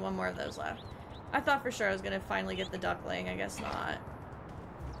got only one more of those left. I thought for sure I was gonna finally get the duckling. I guess not.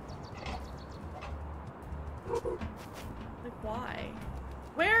 Like, why?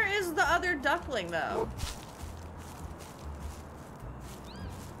 Where is the other duckling, though?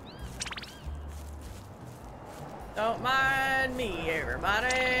 Don't mind me,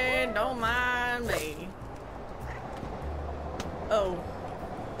 everybody. Don't mind me. Oh.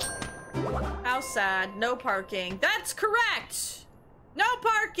 How sad. No parking. That's correct! No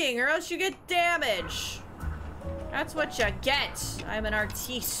parking, or else you get damage. That's what you get. I'm an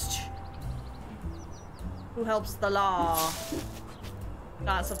artiste who helps the law.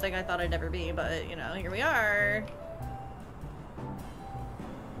 Not something I thought I'd ever be, but, you know, here we are.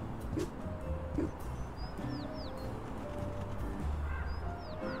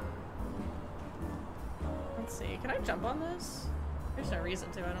 Let's see, can I jump on this? There's no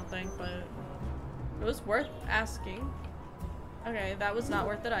reason to, I don't think, but it was worth asking. Okay, that was not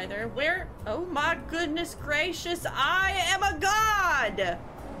worth it either. Where? Oh my goodness gracious, I am a god!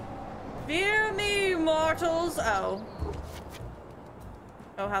 Fear me, mortals! Oh.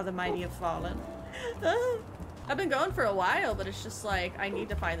 Oh, how the mighty have fallen. I've been going for a while, but it's just like, I need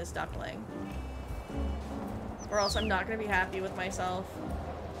to find this duckling. Or else I'm not gonna be happy with myself.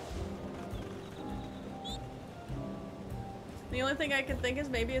 The only thing I can think is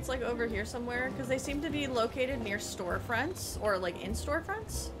maybe it's like over here somewhere, because they seem to be located near storefronts, or like in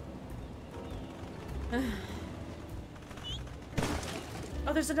storefronts.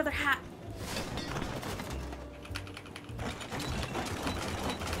 Oh, there's another hat!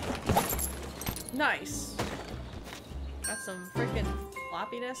 Nice. Got some freaking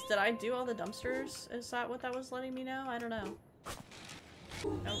floppiness. Did I do all the dumpsters? Is that what that was letting me know? I don't know.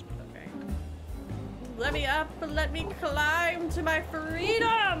 Nope, okay. Let me up and let me climb to my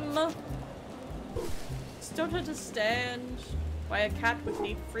freedom! Just don't understand why a cat would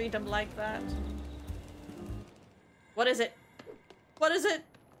need freedom like that. What is it? What is it?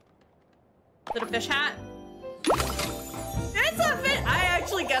 Is it a fish hat? It's a fish! I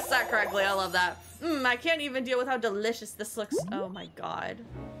actually guessed that correctly. I love that. I can't even deal with how delicious this looks. Oh my god.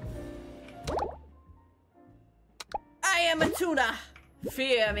 I am a tuna.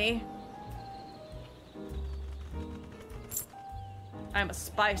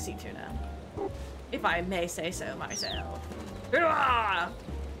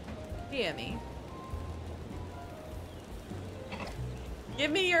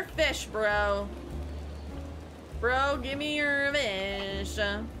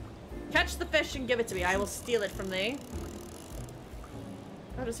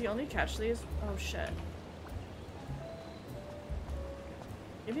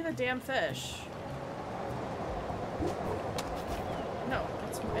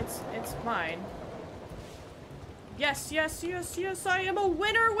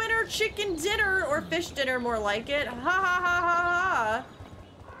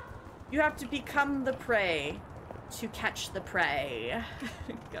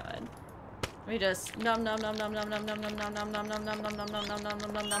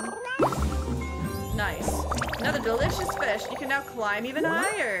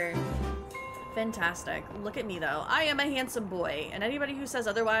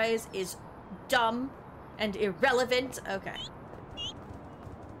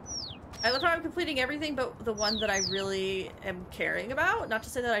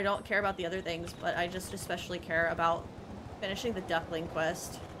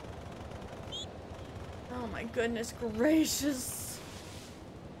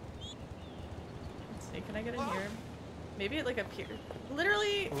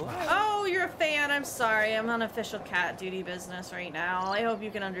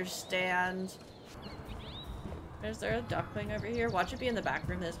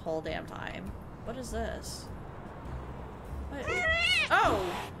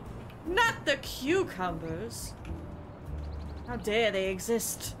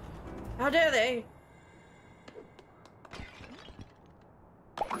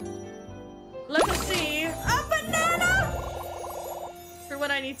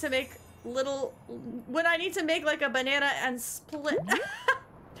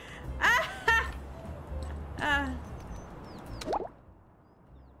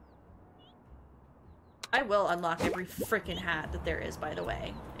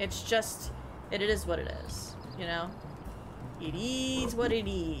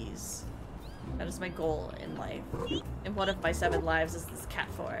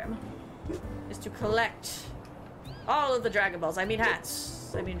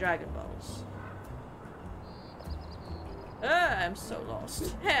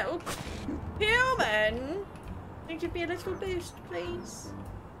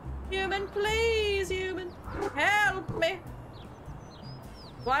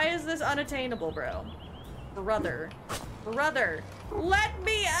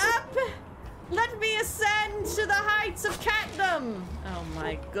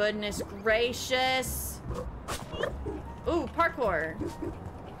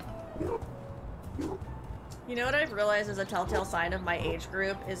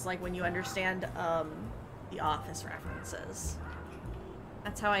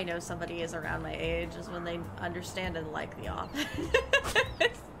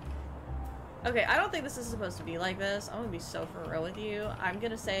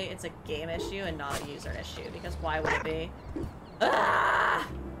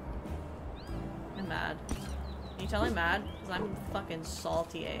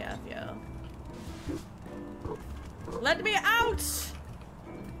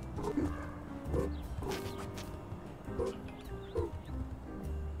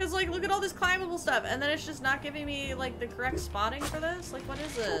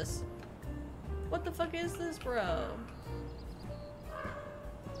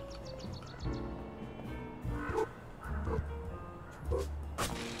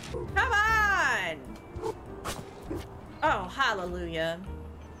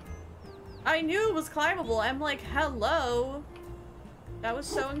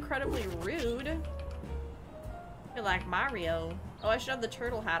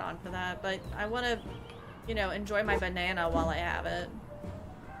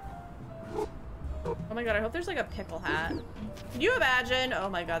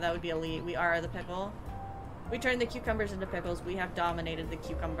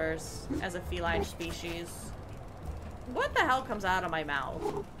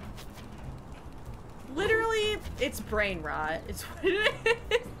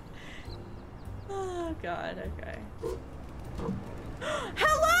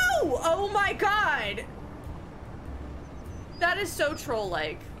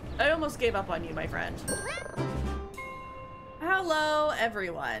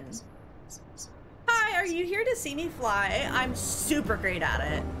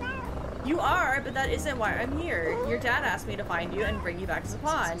 You are, but that isn't why I'm here. Your dad asked me to find you and bring you back to the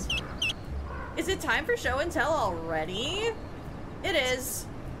pond. Is it time for show and tell already? It is.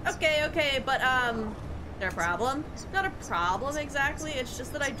 Okay, but, there a problem? Not a problem exactly, it's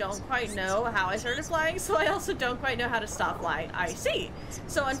just that I don't quite know how I started flying, so I also don't quite know how to stop flying. I see.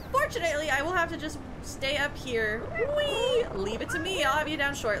 So unfortunately, I will have to just stay up here. Whee! Leave it to me, I'll have you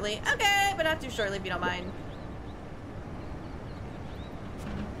down shortly. Okay, but not too shortly if you don't mind.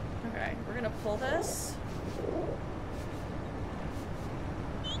 Okay, we're gonna pull this.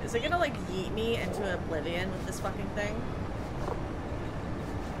 Is it gonna, like, yeet me into oblivion with this fucking thing?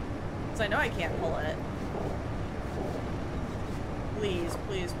 Because I know I can't pull it. Please,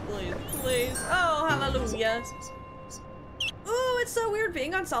 please, please, please. Oh, hallelujah. Ooh, it's so weird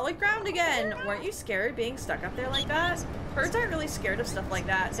being on solid ground again. Weren't you scared being stuck up there like that? Birds aren't really scared of stuff like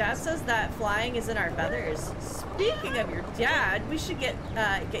that. Dad says that flying is in our feathers. Speaking of your dad, we should get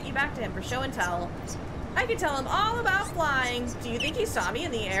you back to him for show and tell. I could tell him all about flying. Do you think he saw me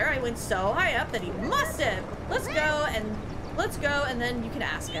in the air? I went so high up that he must have. Let's go and then you can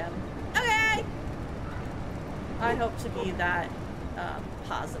ask him. Okay. I hope to be that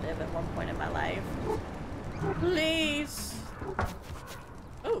positive at one point in my life. Please.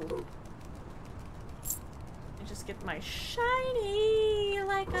 Oh. I just get my shiny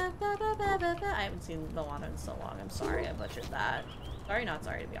like a I haven't seen Moana in so long. I'm sorry I butchered that. Sorry, not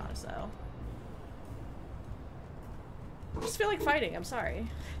sorry to be honest though. I just feel like fighting, I'm sorry.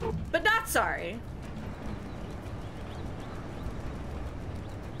 But not sorry.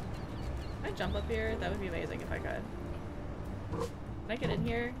 Can I jump up here? That would be amazing if I could. Can I get in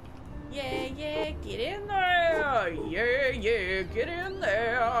here? Yeah, get in there! Yeah, get in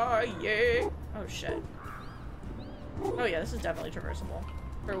there! Yeah! Oh shit. Oh yeah, this is definitely traversable.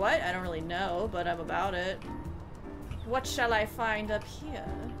 For what? I don't really know, but I'm about it. What shall I find up here?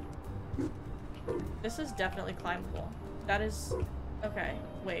 This is definitely climbable. That is... Okay,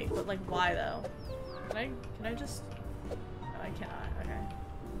 wait, but like why though? Can I just... No, I cannot, okay.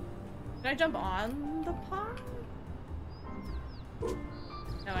 Can I jump on the pond?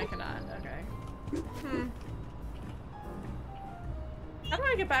 No, I cannot, okay. How do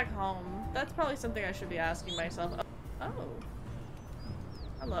I get back home? That's probably something I should be asking myself. Oh.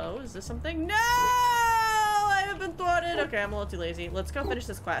 Hello, is this something? No! I have been thwarted! Okay, I'm a little too lazy. Let's go finish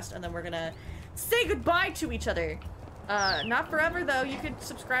this quest and then we're gonna say goodbye to each other. Not forever though. You could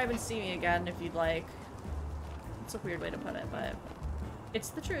subscribe and see me again if you'd like. It's a weird way to put it, but it's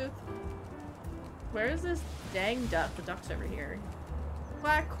the truth. Where is this dang duck? The duck's over here.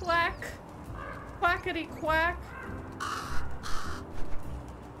 Quack, quack. Quackity quack.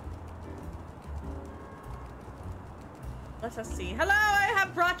 Let us see. Hello, I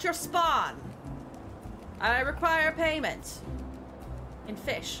have brought your spawn. I require payment. In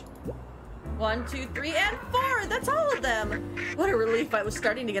fish. 1, 2, 3, and 4! That's all of them! What a relief, I was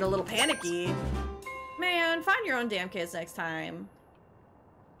starting to get a little panicky. Man, find your own damn kids next time.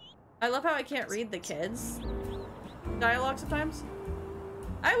 I love how I can't read the kids' dialogue sometimes.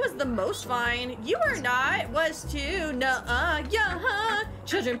 I was the most fine. You were not. Was too. Nuh-uh. Yeah.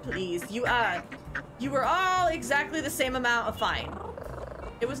 Children, please. You were all exactly the same amount of fine.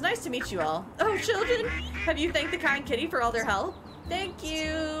 It was nice to meet you all. Oh, children. Have you thanked the kind kitty for all their help? Thank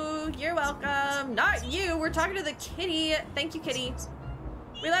you. You're welcome. Not you. We're talking to the kitty. Thank you, kitty.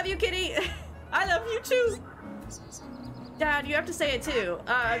 We love you, kitty. I love you too. Dad, you have to say it too.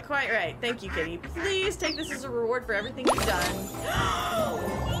 Quite right. Thank you, kitty. Please take this as a reward for everything you've done.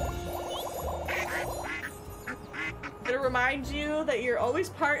 Gonna remind you that you're always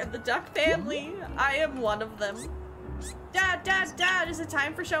part of the duck family. I am one of them. Dad, is it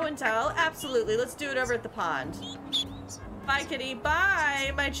time for show and tell? Absolutely. Let's do it over at the pond. Bye, kitty.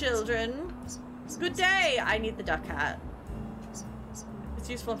 Bye, my children. Good day. I need the duck hat. It's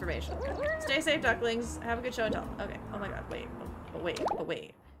useful information. Stay safe, ducklings. Have a good show and tell. Okay. Oh my god. Wait.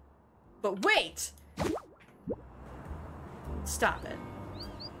 But wait! Stop it.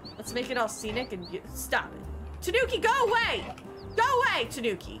 Let's make it all scenic and stop it. Tanuki, go away! Go away,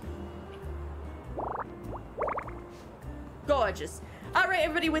 Tanuki! Gorgeous. Alright,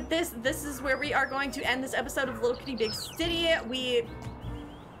 everybody, with this is where we are going to end this episode of Little Kitty Big City.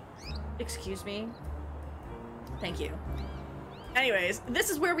 Excuse me. Thank you. Anyways, this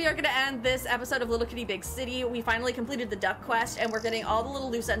is where we are going to end this episode of Little Kitty Big City. We finally completed the duck quest, and we're getting all the little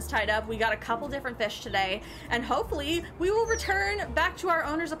loose ends tied up. We got a couple different fish today, and hopefully we will return back to our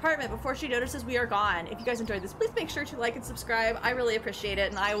owner's apartment before she notices we are gone. If you guys enjoyed this, please make sure to like and subscribe. I really appreciate it,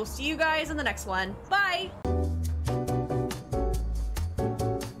 and I will see you guys in the next one. Bye!